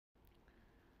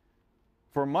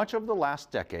For much of the last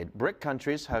decade, BRIC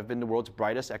countries have been the world's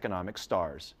brightest economic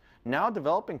stars. Now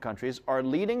developing countries are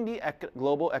leading the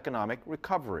global economic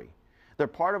recovery. They're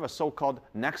part of a so-called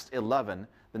Next 11,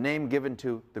 the name given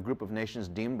to the group of nations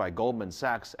deemed by Goldman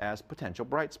Sachs as potential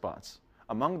bright spots.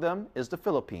 Among them is the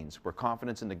Philippines, where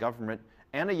confidence in the government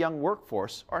and a young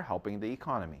workforce are helping the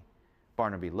economy.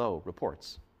 Barnaby Lowe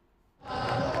reports.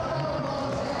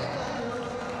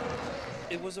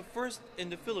 It was a first in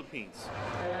the Philippines.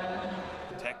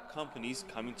 Tech companies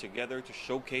coming together to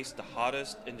showcase the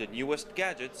hottest and the newest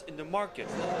gadgets in the market.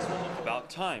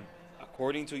 About time,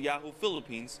 according to Yahoo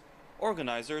Philippines,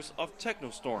 organizers of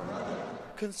TechnoStorm.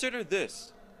 Consider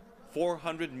this: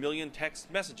 400 million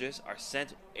text messages are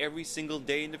sent every single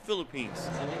day in the Philippines.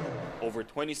 Over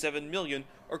 27 million,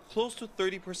 or close to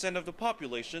 30% of the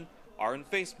population, are on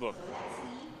Facebook.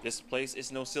 This place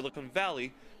is no Silicon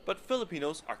Valley, but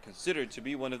Filipinos are considered to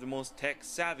be one of the most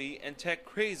tech-savvy and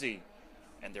tech-crazy.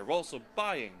 And they're also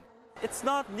buying. It's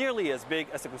not nearly as big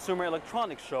as the Consumer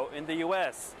Electronics Show in the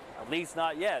US, at least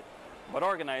not yet. But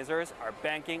organizers are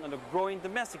banking on the growing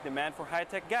domestic demand for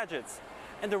high-tech gadgets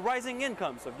and the rising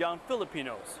incomes of young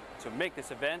Filipinos to make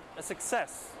this event a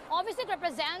success. Obviously, it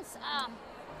represents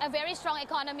a very strong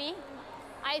economy.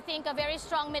 I think a very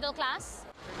strong middle class.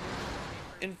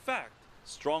 In fact,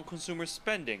 strong consumer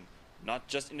spending, not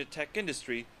just in the tech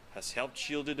industry, has helped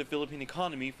shield the Philippine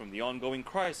economy from the ongoing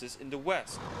crisis in the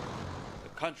West. The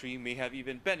country may have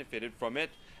even benefited from it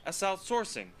as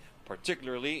outsourcing,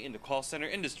 particularly in the call center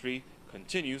industry,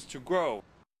 continues to grow.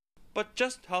 But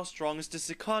just how strong is this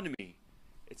economy?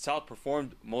 It's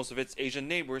outperformed most of its Asian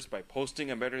neighbors by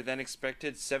posting a better than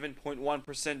expected 7.1%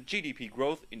 GDP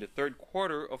growth in the third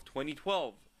quarter of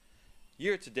 2012.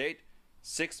 Year to date,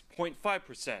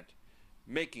 6.5%.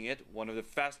 Making it one of the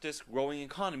fastest growing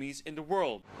economies in the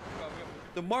world.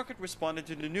 The market responded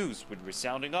to the news with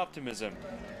resounding optimism.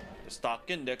 The stock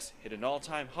index hit an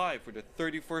all-time high for the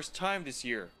 31st time this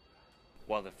year,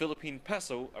 while the Philippine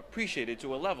peso appreciated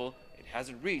to a level it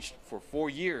hasn't reached for 4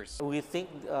 years. We think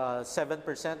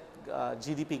 7%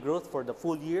 GDP growth for the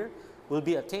full year will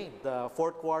be attained. The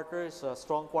fourth quarter is a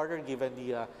strong quarter given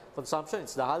the consumption.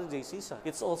 It's the holiday season.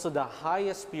 It's also the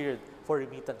highest period for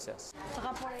remittances.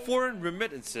 Foreign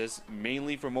remittances,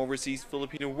 mainly from overseas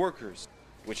Filipino workers,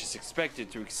 which is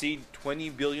expected to exceed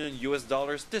 $20 billion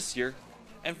this year,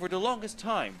 and for the longest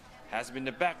time has been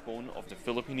the backbone of the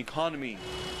Philippine economy.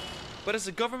 But as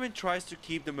the government tries to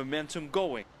keep the momentum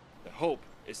going, the hope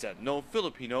is that no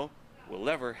Filipino will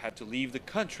ever have to leave the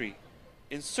country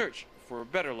in search for a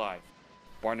better life.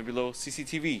 Barnaby Lowe,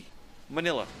 CCTV,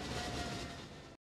 Manila.